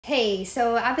Hey,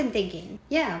 so I've been thinking,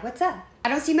 yeah, what's up? I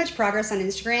don't see much progress on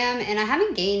Instagram and I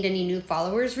haven't gained any new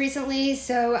followers recently,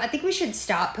 so I think we should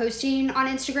stop posting on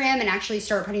Instagram and actually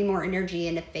start putting more energy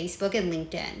into Facebook and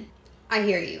LinkedIn. I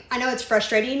hear you. I know it's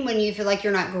frustrating when you feel like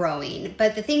you're not growing,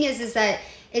 but the thing is that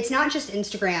it's not just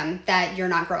Instagram that you're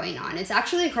not growing on. It's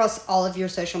actually across all of your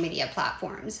social media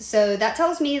platforms. So that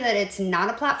tells me that it's not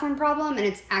a platform problem and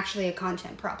it's actually a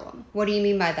content problem. What do you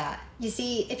mean by that? You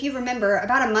see, if you remember,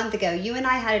 about a month ago, you and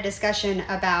I had a discussion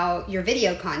about your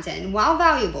video content. And while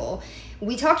valuable,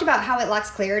 we talked about how it lacks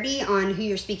clarity on who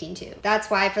you're speaking to. That's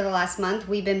why for the last month,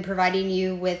 we've been providing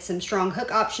you with some strong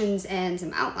hook options and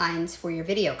some outlines for your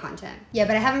video content. Yeah,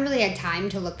 but I haven't really had time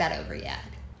to look that over yet.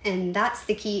 And that's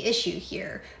the key issue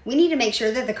here. We need to make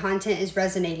sure that the content is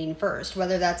resonating first,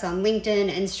 whether that's on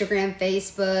LinkedIn, Instagram,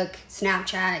 Facebook,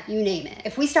 Snapchat, you name it.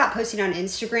 If we stop posting on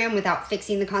Instagram without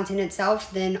fixing the content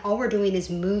itself, then all we're doing is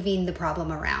moving the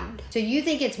problem around. So you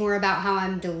think it's more about how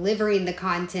I'm delivering the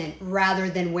content rather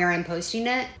than where I'm posting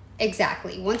it?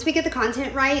 Exactly. Once we get the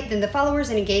content right, then the followers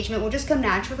and engagement will just come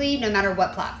naturally no matter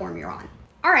what platform you're on.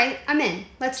 All right, I'm in.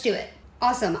 Let's do it.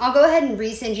 Awesome. I'll go ahead and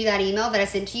resend you that email that I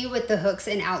sent to you with the hooks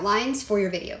and outlines for your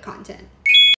video content.